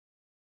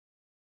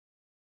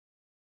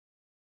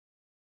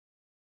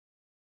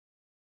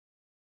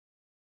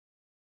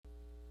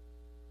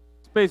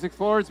Basic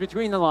forwards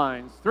between the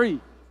lines.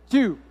 3,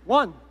 2,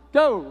 1,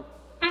 go.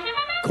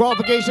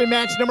 Qualification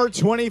match number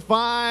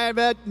 25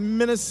 at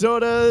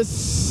Minnesota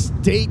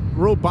State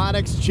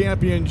Robotics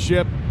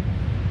Championship.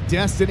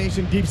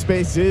 Destination Deep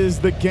Space is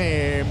the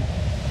game.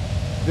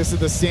 This is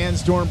the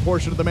sandstorm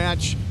portion of the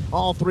match.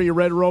 All three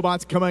red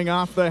robots coming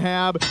off the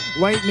hab.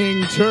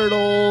 Lightning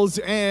Turtles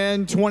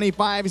and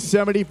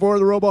 25-74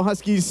 the Robo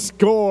Huskies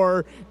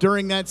score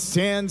during that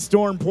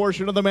sandstorm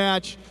portion of the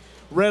match.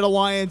 Red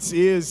Alliance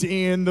is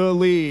in the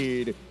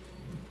lead.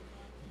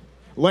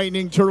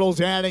 Lightning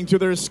Turtles adding to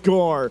their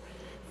score.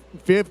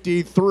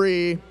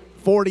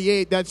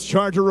 53-48, that's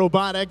Charger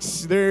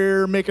Robotics.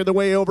 They're making their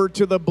way over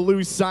to the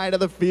blue side of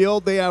the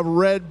field. They have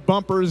red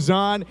bumpers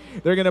on.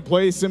 They're gonna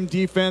play some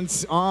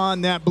defense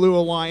on that Blue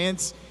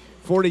Alliance.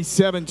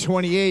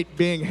 47-28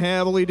 being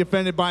heavily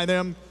defended by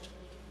them,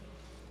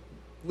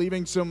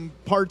 leaving some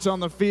parts on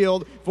the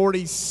field.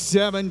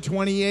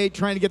 47-28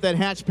 trying to get that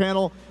hatch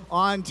panel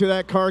onto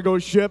that cargo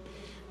ship.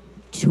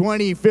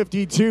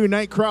 20-52,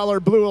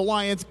 KnightKrawler Blue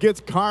Alliance gets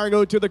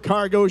cargo to the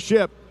cargo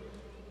ship.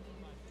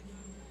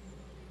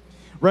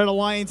 Red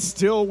Alliance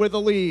still with the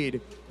lead.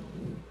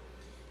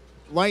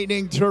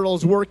 Lightning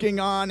Turtles working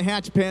on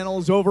hatch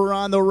panels over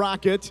on the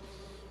rocket.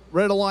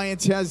 Red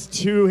Alliance has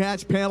 2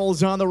 hatch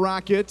panels on the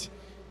rocket.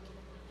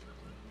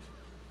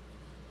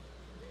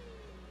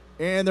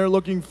 And they're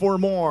looking for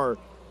more.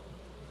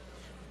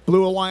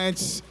 Blue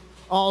Alliance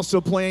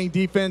also playing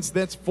defense.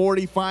 That's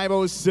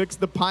 45-06,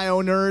 the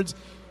Pio Nerds.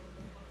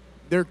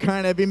 They're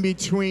kind of in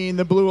between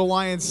the Blue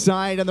Alliance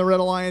side and the Red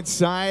Alliance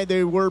side.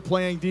 They were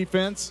playing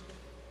defense.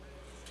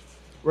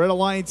 Red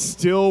Alliance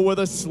still with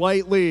a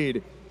slight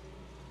lead.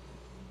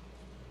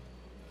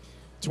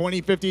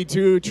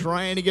 20-52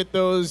 trying to get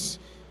those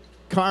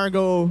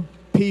cargo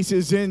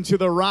pieces into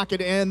the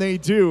rocket, and they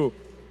do.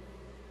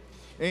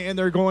 And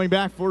they're going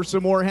back for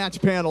some more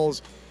hatch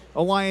panels.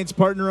 Alliance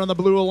partner on the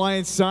Blue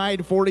Alliance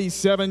side,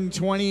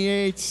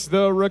 47-28,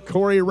 the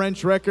Ricori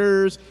Wrench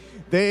Wreckers.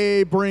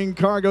 They bring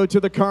cargo to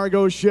the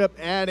cargo ship,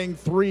 adding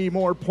 3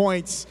 more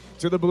points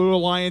to the Blue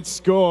Alliance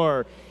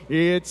score.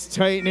 It's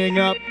tightening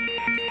up.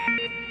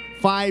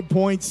 5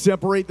 points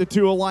separate the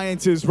 2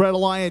 alliances. Red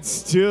Alliance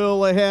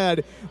still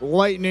ahead.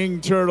 Lightning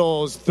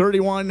Turtles,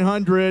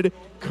 3,100.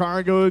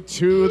 Cargo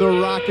to the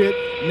rocket.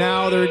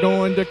 Now they're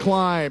going to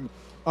climb.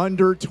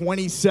 Under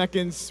 20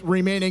 seconds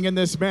remaining in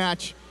this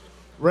match.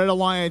 Red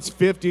Alliance,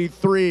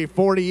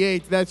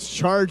 53-48. That's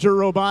Charger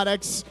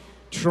Robotics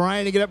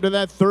trying to get up to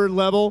that 3rd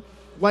level.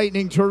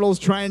 Lightning Turtles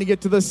trying to get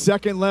to the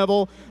 2nd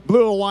level.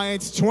 Blue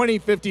Alliance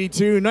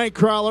 20-52.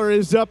 KnightKrawler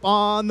is up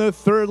on the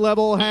 3rd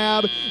level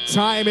hab.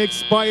 Time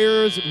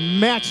expires.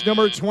 Match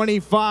number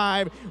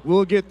 25.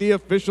 We'll get the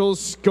official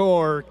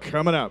score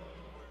coming up.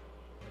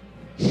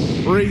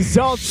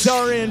 Results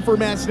are in for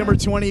match number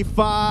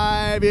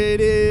 25.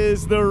 It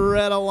is the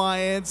Red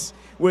Alliance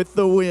with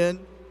the win.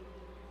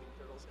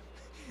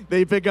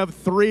 They pick up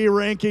 3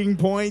 ranking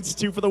points,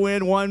 2 for the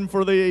win, 1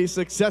 for the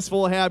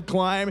successful hab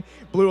climb.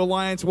 Blue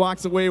Alliance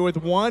walks away with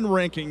 1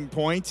 ranking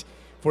point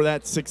for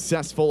that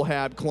successful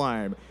hab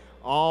climb.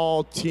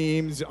 All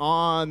teams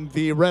on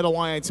the Red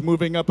Alliance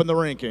moving up in the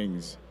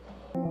rankings.